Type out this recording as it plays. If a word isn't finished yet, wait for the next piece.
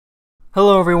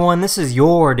Hello everyone, this is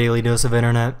your daily dose of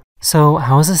internet. So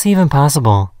how is this even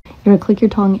possible? You're gonna click your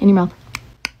tongue in your mouth,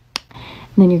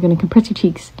 and then you're gonna compress your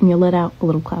cheeks, and you'll let out a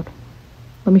little cloud.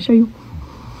 Let me show you.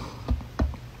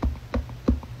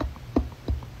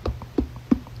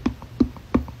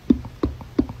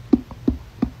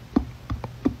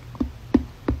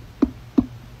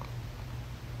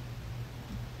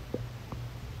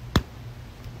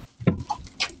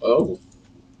 Oh.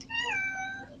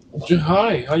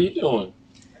 Hi, how you doing?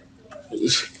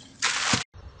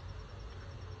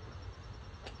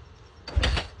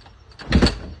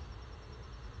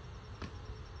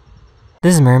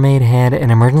 This mermaid had an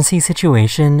emergency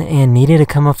situation and needed to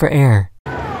come up for air.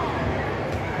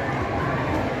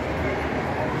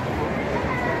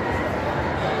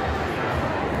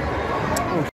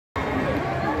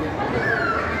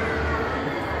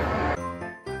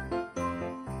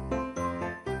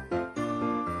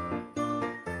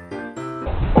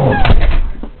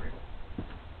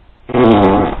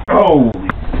 Oh,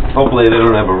 hopefully they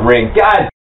don't have a ring. God!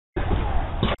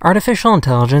 Artificial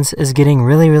intelligence is getting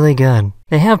really good.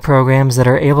 They have programs that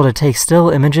are able to take still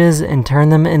images and turn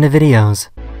them into videos.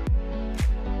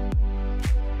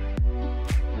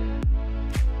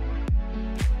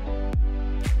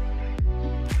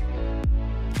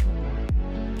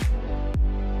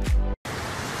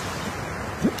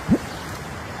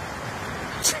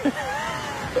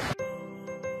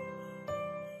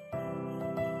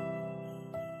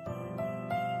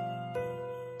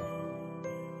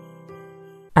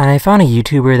 I found a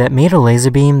YouTuber that made a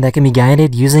laser beam that can be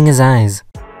guided using his eyes.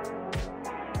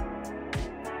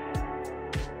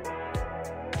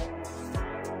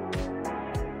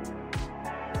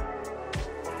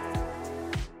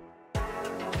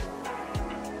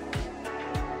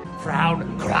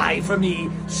 Frown, cry for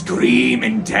me, scream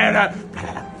in terror.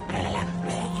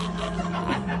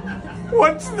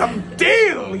 What's the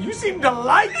deal? You seem to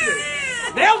like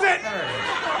it. Nailed it!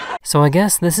 So I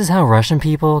guess this is how Russian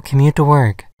people commute to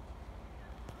work.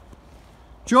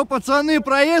 Чё, пацаны,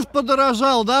 проезд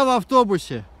подорожал, да, в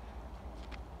автобусе?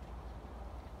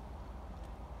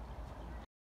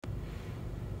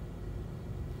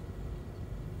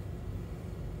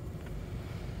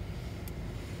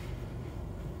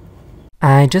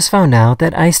 I just found out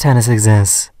that ice tennis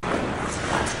exists.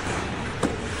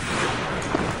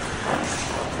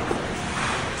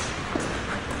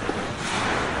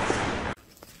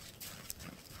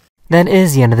 That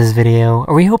is the end of this video.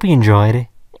 We hope you enjoyed,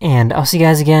 and I'll see you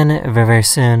guys again very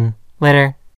soon. Later.